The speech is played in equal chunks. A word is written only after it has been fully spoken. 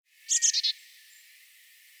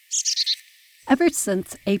Ever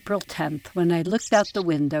since April 10th, when I looked out the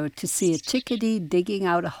window to see a chickadee digging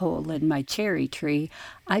out a hole in my cherry tree,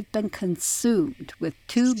 I've been consumed with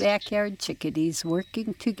two backyard chickadees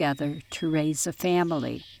working together to raise a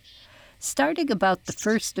family. Starting about the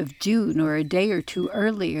 1st of June or a day or two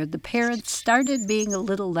earlier, the parents started being a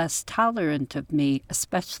little less tolerant of me,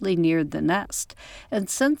 especially near the nest. And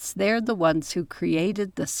since they're the ones who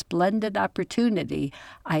created the splendid opportunity,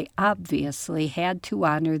 I obviously had to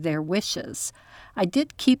honor their wishes. I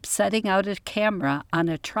did keep setting out a camera on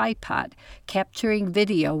a tripod, capturing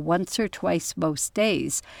video once or twice most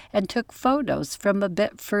days, and took photos from a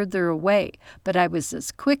bit further away, but I was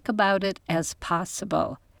as quick about it as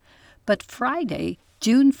possible. But Friday,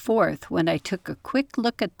 June 4th, when I took a quick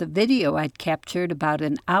look at the video I'd captured about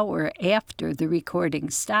an hour after the recording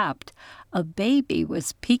stopped, a baby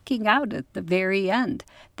was peeking out at the very end.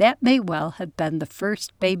 That may well have been the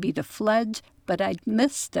first baby to fledge, but I'd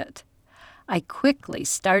missed it. I quickly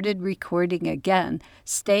started recording again,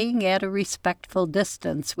 staying at a respectful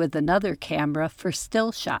distance with another camera for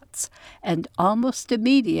still shots, and almost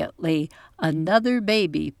immediately another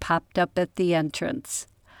baby popped up at the entrance.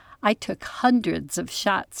 I took hundreds of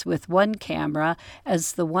shots with one camera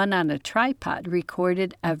as the one on a tripod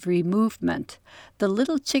recorded every movement. The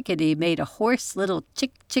little chickadee made a hoarse little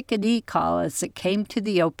chick-chickadee call as it came to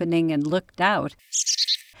the opening and looked out,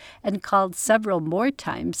 and called several more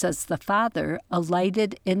times as the father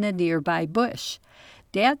alighted in a nearby bush.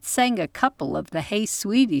 Dad sang a couple of the Hey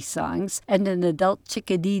Sweetie songs and an adult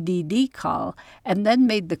chickadee-dee-dee call, and then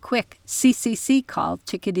made the quick CCC call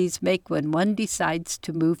chickadees make when one decides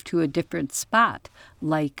to move to a different spot,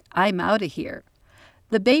 like, I'm out of here.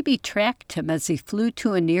 The baby tracked him as he flew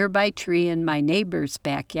to a nearby tree in my neighbor's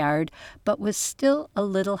backyard, but was still a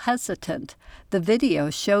little hesitant. The video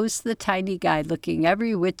shows the tiny guy looking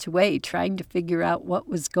every which way, trying to figure out what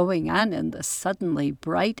was going on in the suddenly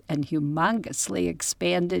bright and humongously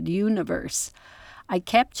expanded universe. I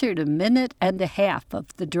captured a minute and a half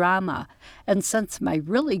of the drama, and since my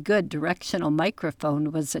really good directional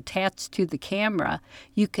microphone was attached to the camera,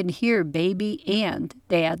 you can hear baby and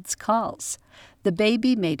Dad's calls. The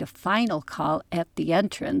baby made a final call at the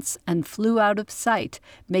entrance and flew out of sight,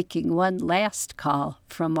 making one last call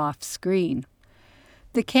from off-screen.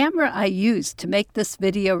 The camera I used to make this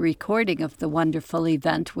video recording of the wonderful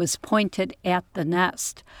event was pointed at the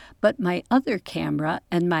nest, but my other camera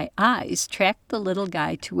and my eyes tracked the little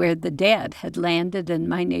guy to where the dad had landed in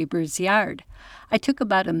my neighbor's yard. I took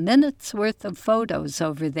about a minute's worth of photos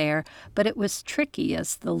over there, but it was tricky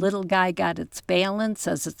as the little guy got its balance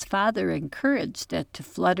as its father encouraged it to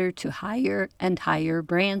flutter to higher and higher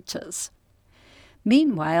branches.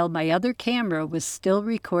 Meanwhile, my other camera was still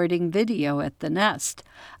recording video at the nest.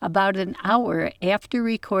 About an hour after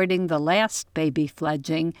recording the last baby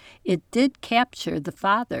fledging, it did capture the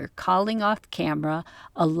father calling off camera,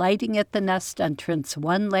 alighting at the nest entrance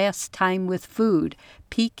one last time with food,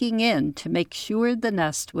 peeking in to make sure the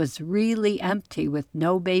nest was really empty with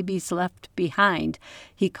no babies left behind.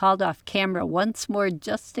 He called off camera once more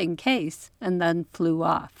just in case, and then flew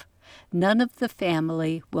off. None of the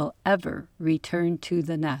family will ever return to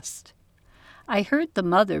the nest. I heard the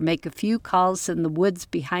mother make a few calls in the woods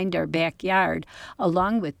behind our backyard,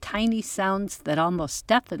 along with tiny sounds that almost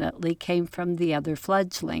definitely came from the other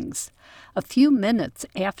fledglings. A few minutes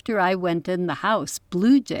after I went in the house,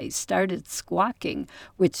 blue jays started squawking,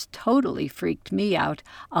 which totally freaked me out.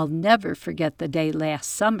 I'll never forget the day last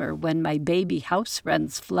summer when my baby house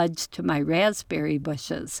wrens fledged to my raspberry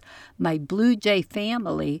bushes. My blue jay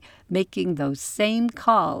family, making those same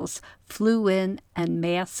calls, flew in and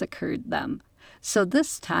massacred them. So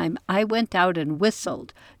this time I went out and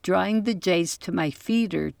whistled, drawing the jays to my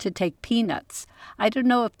feeder to take peanuts. I don't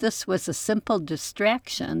know if this was a simple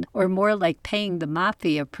distraction or more like paying the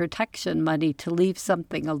mafia protection money to leave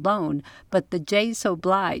something alone, but the jays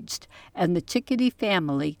obliged, and the chickadee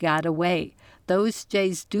family got away. Those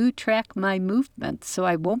jays do track my movements, so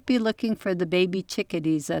I won't be looking for the baby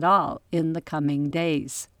chickadees at all in the coming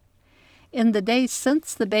days. In the days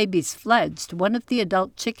since the babies fledged, one of the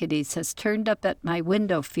adult chickadees has turned up at my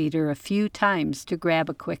window feeder a few times to grab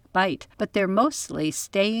a quick bite, but they're mostly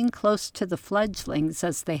staying close to the fledglings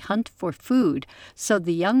as they hunt for food so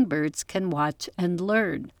the young birds can watch and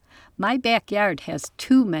learn. My backyard has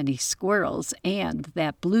too many squirrels and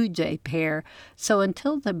that blue jay pair, so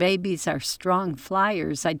until the babies are strong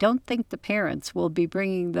flyers, I don't think the parents will be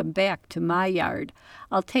bringing them back to my yard.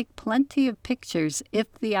 I'll take plenty of pictures if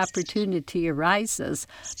the opportunity arises,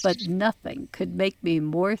 but nothing could make me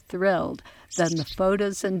more thrilled than the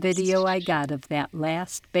photos and video I got of that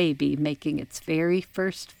last baby making its very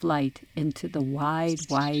first flight into the wide,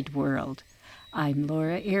 wide world. I'm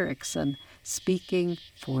Laura Erickson, speaking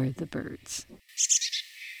for the birds.